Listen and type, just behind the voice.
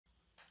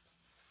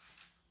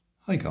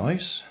Hi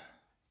guys,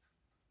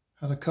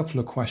 had a couple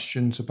of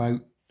questions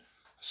about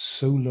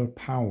solar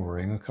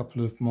powering a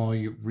couple of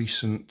my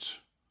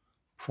recent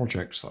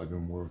projects that I've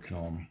been working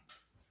on.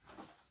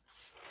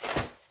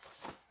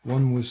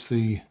 One was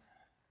the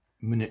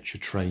miniature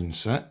train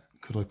set.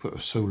 Could I put a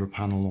solar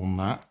panel on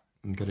that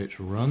and get it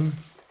to run?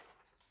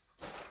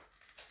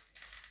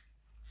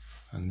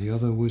 And the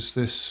other was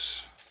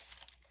this,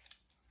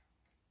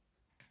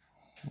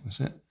 what was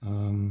it?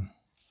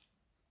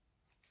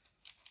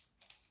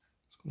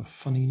 It's got a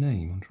funny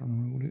name, I'm trying to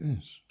remember what it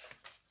is.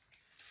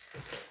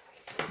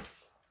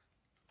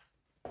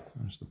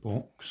 There's the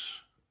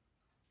box.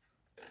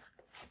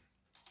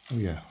 Oh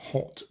yeah,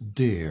 Hot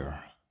Deer.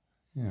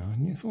 Yeah,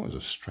 I thought it was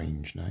a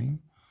strange name.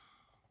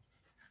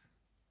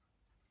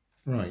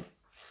 Right,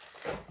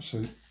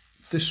 so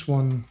this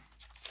one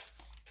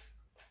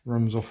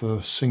runs off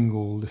a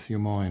single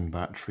lithium-ion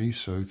battery,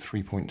 so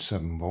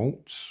 3.7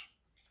 volts.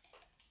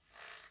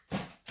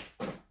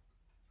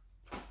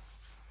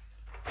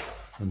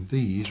 And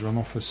these run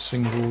off a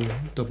single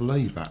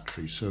AA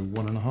battery, so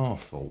 1.5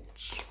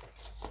 volts.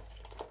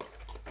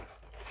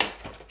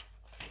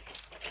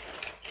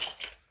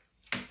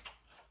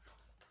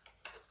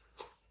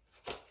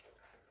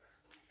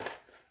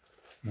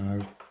 Now,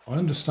 I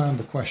understand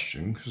the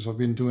question because I've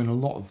been doing a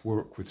lot of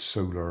work with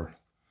solar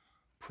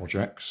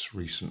projects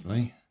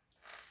recently.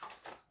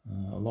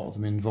 A lot of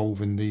them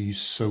involving these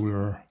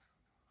solar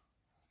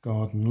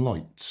garden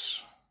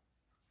lights.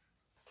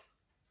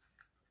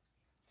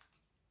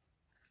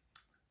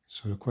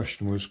 So the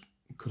question was,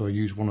 could I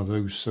use one of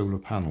those solar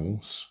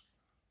panels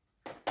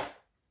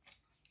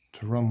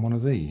to run one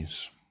of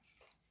these?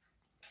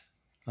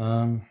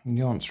 And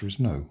the answer is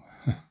no.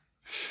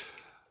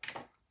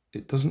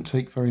 It doesn't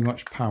take very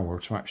much power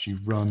to actually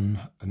run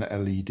an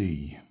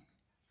LED.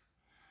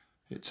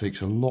 It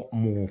takes a lot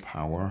more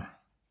power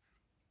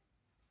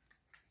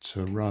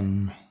to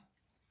run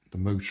the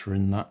motor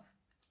in that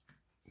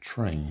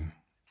train.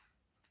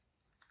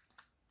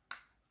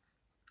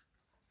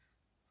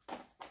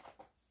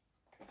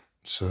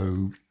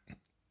 So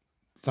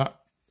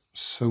that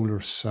solar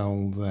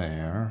cell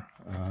there,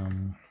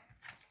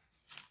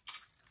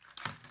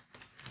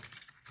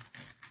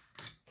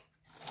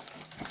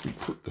 if we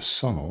put the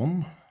sun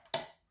on,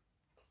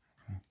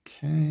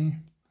 okay,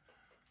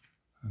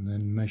 and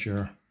then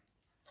measure,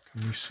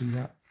 can you see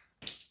that?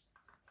 Does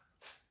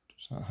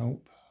that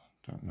help?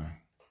 Don't know.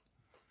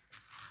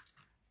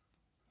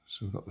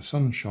 So we've got the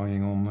sun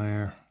shining on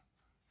there,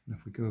 and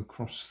if we go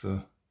across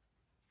the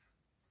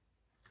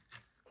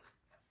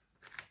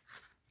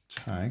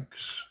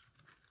tags,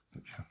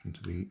 which happen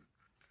to be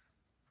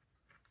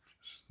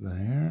just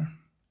there,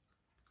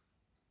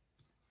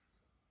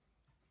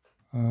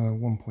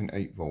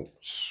 1.8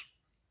 volts.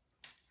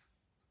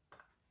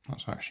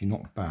 That's actually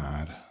not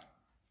bad.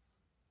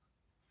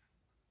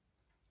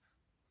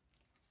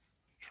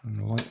 Turn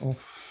the light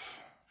off.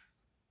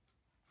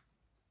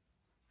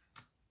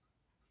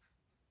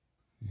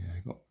 Yeah,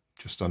 you got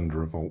just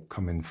under a volt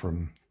coming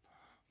from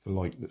the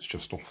light that's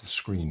just off the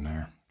screen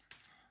there.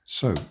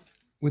 So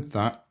with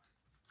that,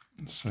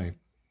 let's say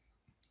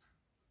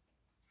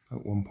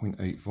about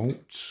 1.8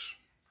 volts.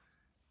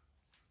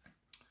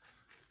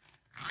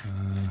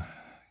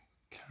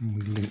 Can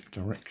we link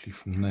directly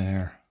from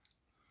there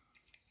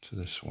to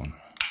this one?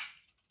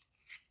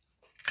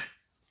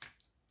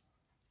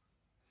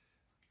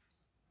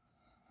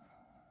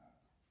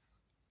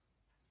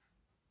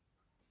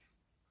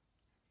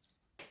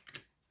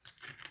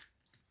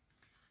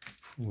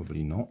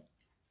 Probably not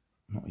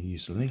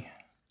easily.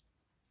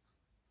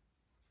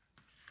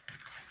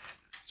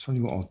 Tell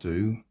you what I'll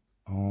do,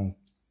 I'll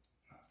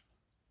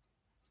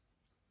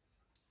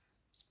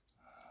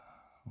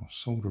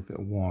solder a bit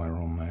of wire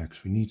on there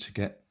because we need to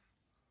get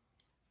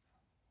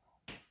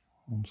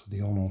onto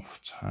the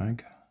on-off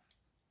tag,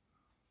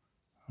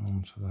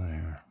 onto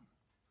there.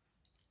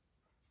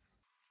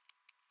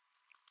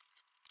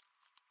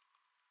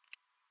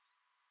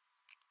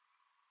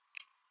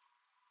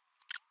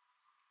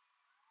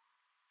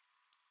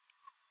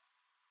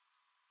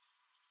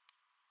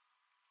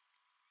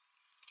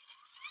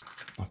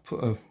 I've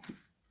put a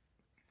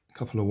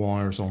couple of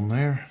wires on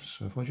there,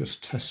 so if I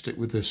just test it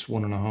with this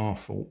 1.5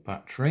 volt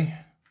battery.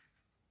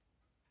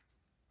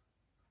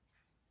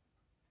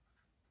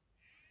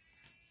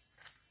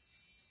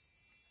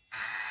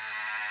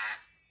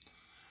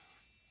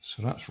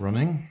 So that's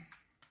running.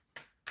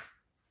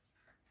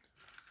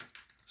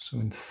 So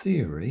in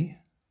theory,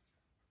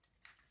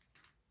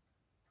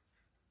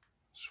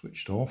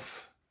 switched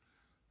off,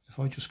 if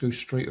I just go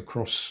straight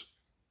across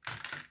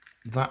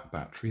that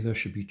battery, there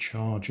should be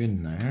charge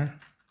in there.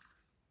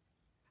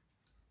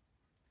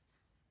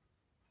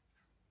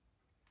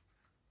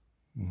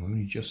 Well,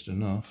 only just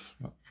enough.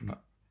 That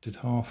did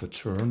half a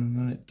turn and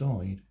then it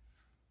died.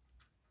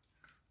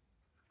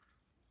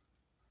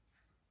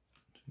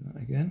 Do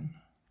that again.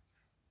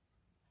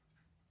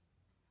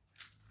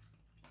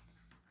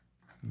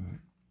 Right.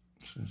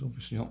 So there's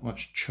obviously not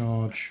much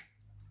charge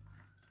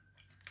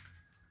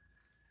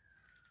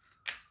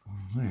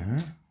on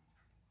there.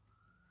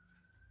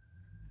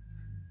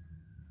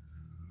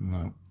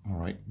 No, all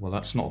right. Well,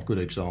 that's not a good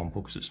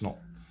example because it's not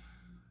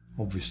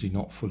obviously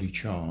not fully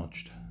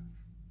charged.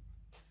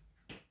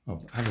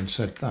 Well, having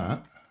said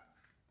that,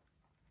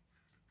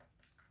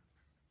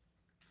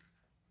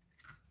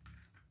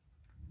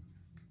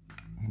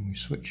 when we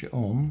switch it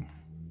on,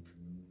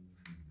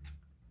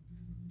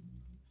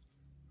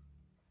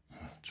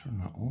 turn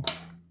that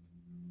off.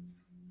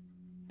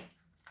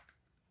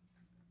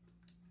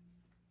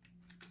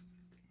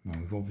 Now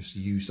we've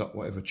obviously used up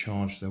whatever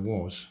charge there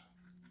was.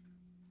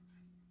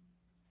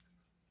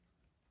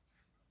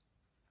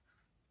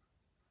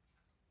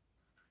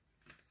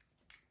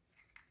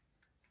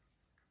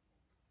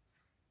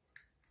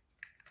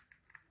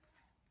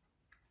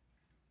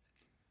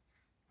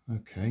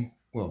 Okay,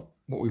 well,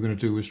 what we're going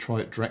to do is try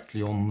it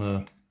directly on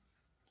the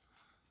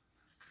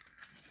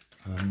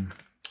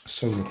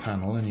solar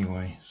panel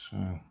anyway, so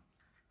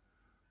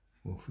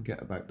we'll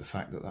forget about the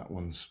fact that that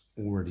one's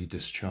already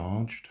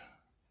discharged.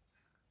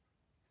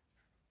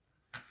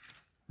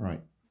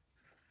 Right.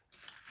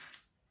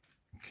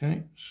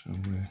 Okay, so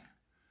we're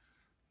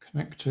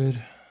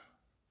connected.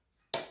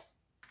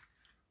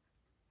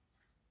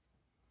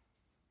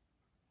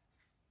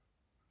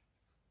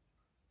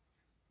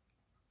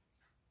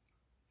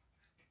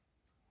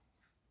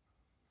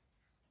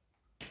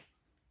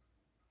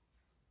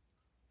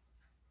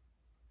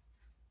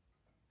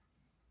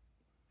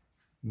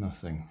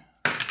 Nothing.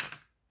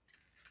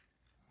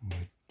 And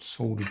we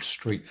soldered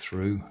straight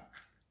through.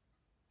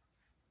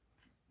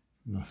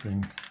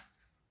 Nothing.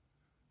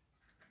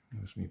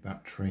 There's my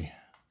battery.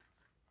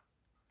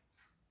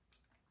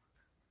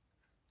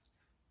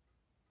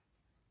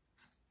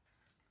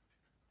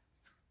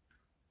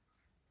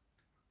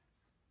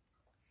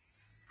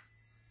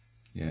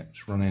 Yeah,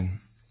 it's running.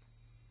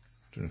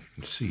 I don't know if you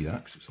can see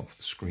that because it's off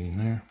the screen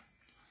there.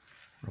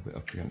 Rub it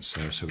up against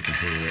there so we can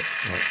hear it.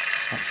 Right,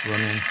 that's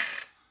running.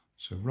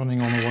 So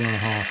running on a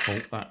 1.5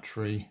 volt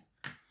battery.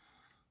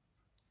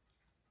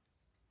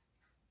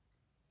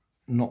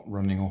 Not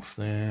running off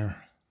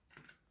there.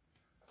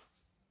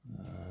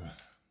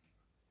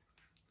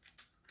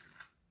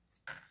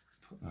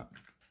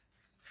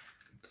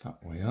 Put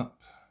that way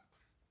up.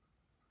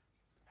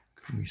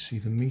 Can we see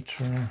the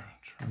meter?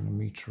 Turn the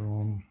meter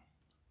on.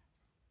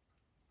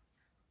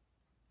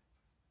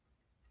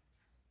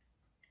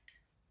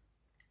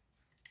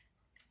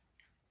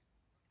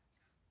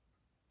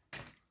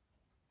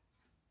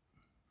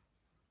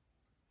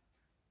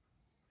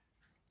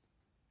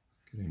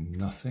 Getting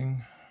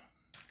nothing.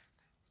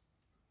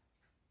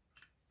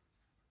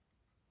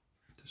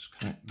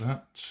 Disconnect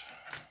that.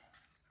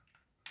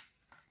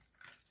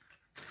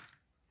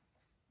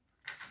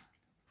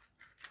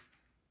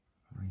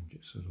 Arrange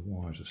it so the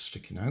wires are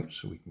sticking out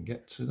so we can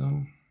get to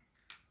them.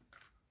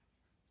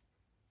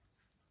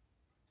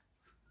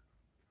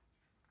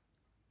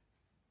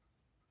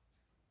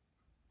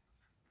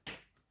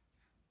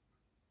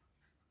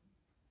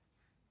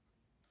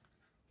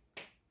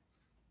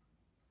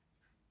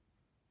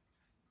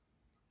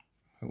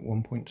 At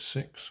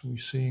 1.6, are we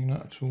seeing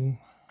that at all?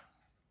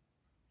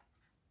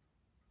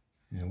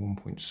 Yeah,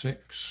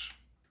 1.6.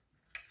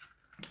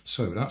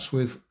 So that's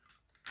with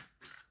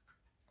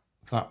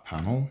that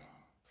panel.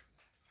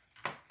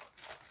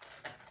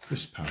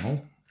 This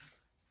panel,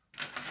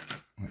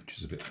 which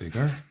is a bit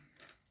bigger.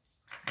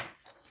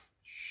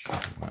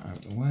 Shove that out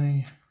of the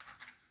way.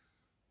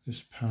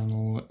 This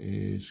panel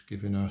is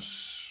giving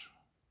us,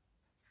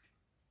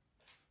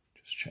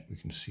 just check we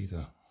can see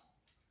the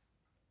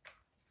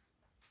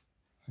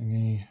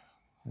thingy,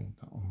 hold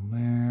that on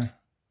there.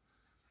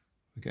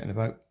 We're getting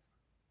about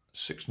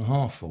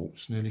 6.5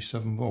 volts, nearly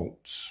 7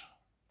 volts.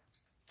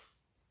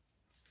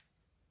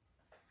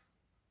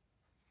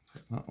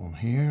 Put that on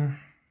here.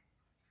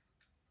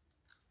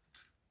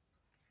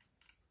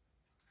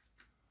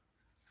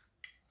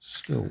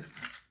 Still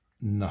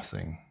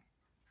nothing.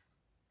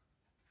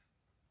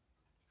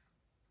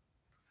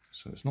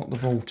 So it's not the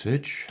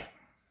voltage.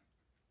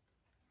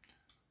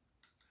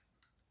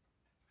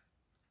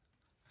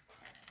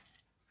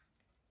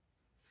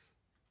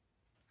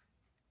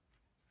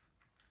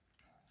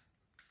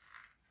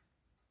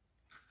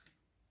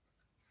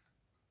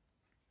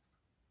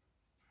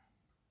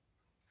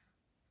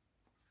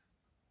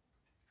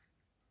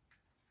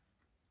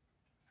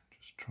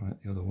 Just try it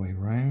the other way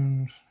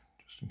round,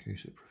 just in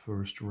case it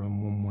prefers to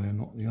run one way and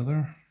not the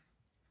other.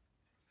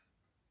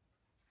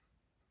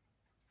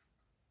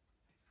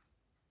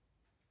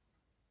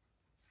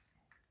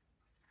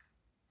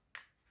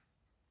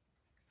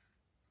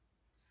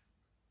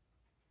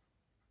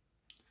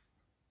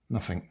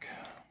 Nothing.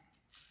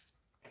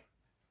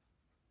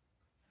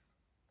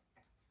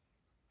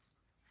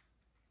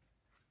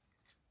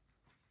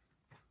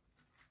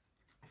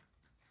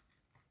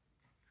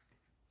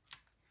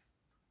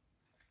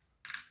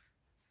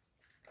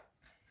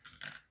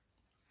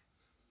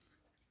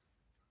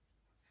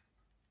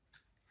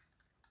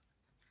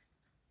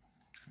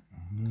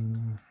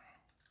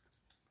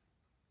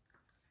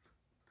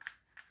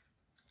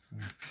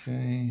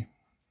 Okay,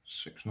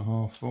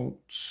 6.5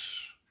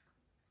 volts.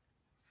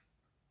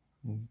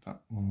 Hold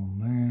that one on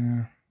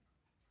there.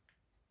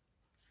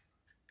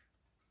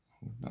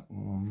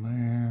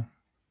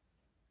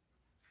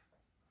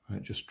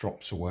 it just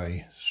drops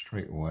away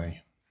straight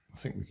away. I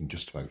think we can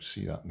just about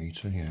see that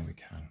meter. Yeah, we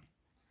can.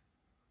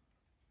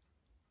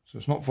 So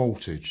it's not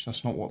voltage,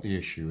 that's not what the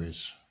issue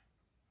is.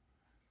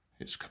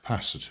 It's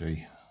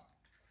capacity,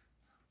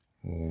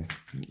 or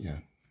yeah,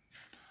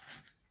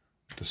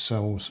 the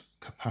cell's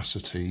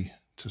capacity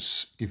to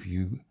give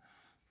you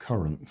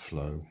current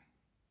flow.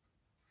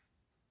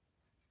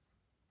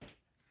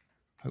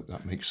 Hope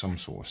that makes some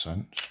sort of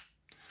sense.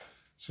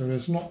 So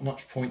there's not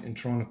much point in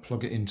trying to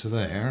plug it into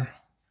there,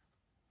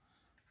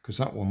 because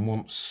that one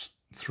wants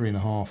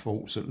 3.5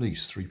 volts at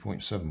least,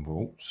 3.7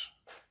 volts.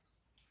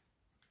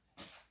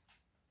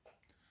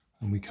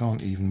 And we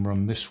can't even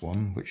run this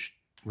one, which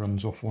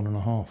runs off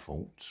 1.5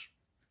 volts.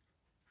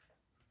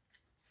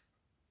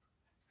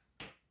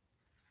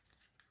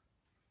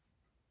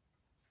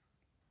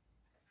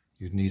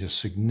 You'd need a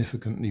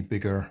significantly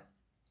bigger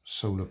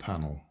solar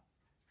panel,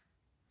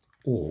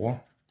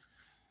 or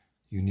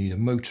you need a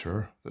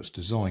motor that's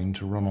designed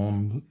to run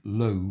on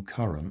low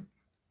current.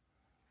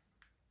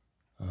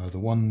 The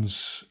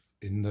ones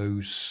in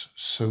those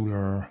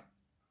solar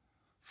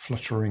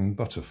fluttering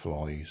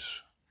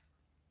butterflies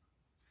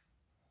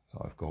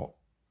that I've got,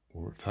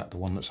 or in fact the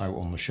one that's out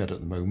on the shed at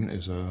the moment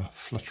is a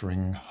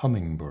fluttering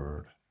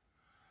hummingbird.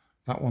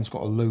 That one's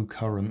got a low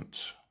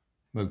current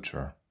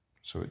motor,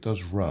 so it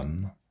does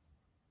run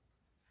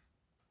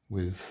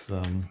with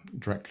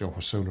directly off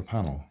a solar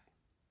panel,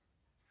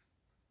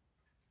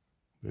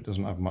 but it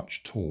doesn't have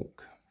much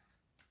torque.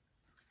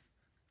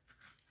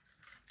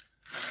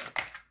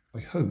 I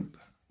hope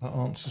that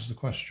answers the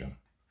question.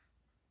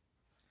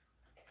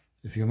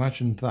 If you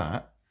imagine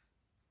that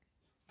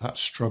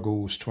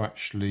struggles to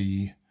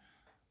actually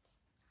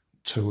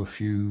tow a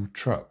few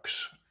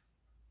trucks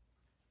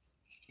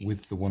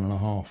with the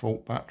 1.5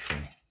 volt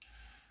battery.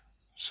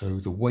 So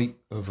the weight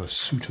of a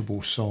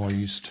suitable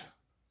sized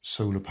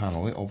solar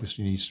panel, it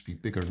obviously needs to be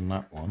bigger than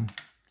that one,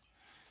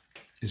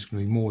 is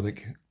going to be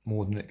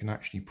more than it can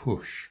actually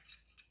push.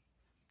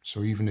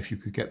 So even if you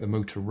could get the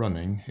motor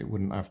running, it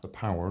wouldn't have the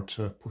power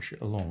to push it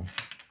along,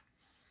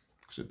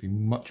 because it'd be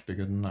much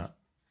bigger than that.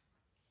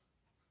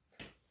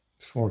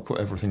 Before I put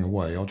everything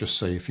away, I'll just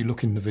say, if you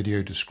look in the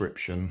video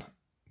description,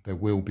 there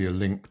will be a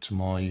link to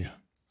my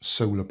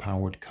solar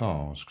powered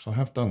cars, because I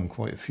have done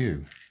quite a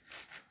few,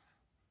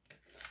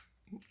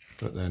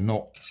 but they're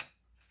not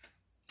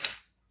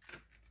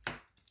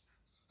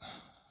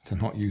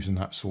using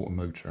that sort of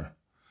motor.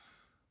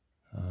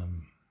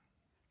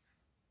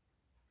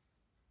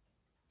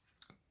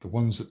 The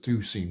ones that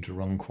do seem to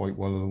run quite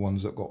well are the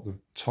ones that got the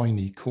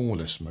tiny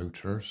coreless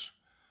motors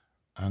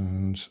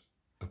and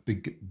a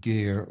big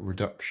gear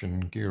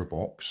reduction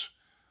gearbox,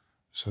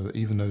 so that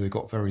even though they've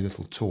got very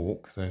little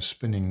torque, they're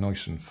spinning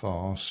nice and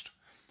fast,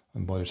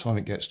 and by the time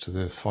it gets to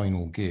the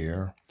final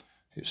gear,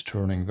 it's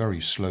turning very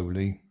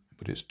slowly,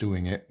 but it's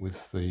doing it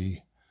with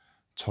the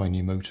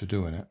tiny motor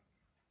doing it.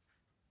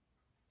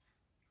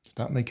 Did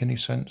that make any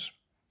sense?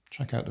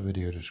 Check out the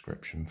video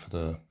description for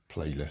the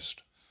playlist,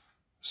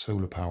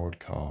 solar powered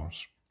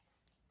cars.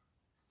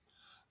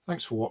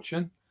 Thanks for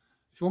watching.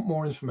 If you want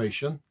more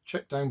information,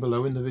 check down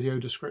below in the video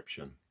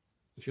description.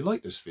 If you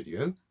like this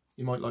video,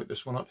 you might like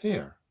this one up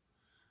here.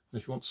 And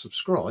if you want to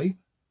subscribe, you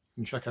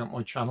can check out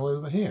my channel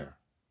over here.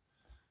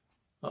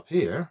 Up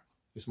here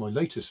is my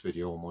latest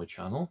video on my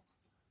channel,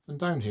 and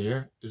down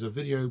here is a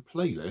video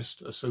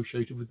playlist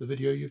associated with the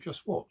video you've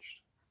just watched.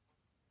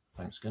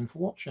 Thanks again for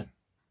watching.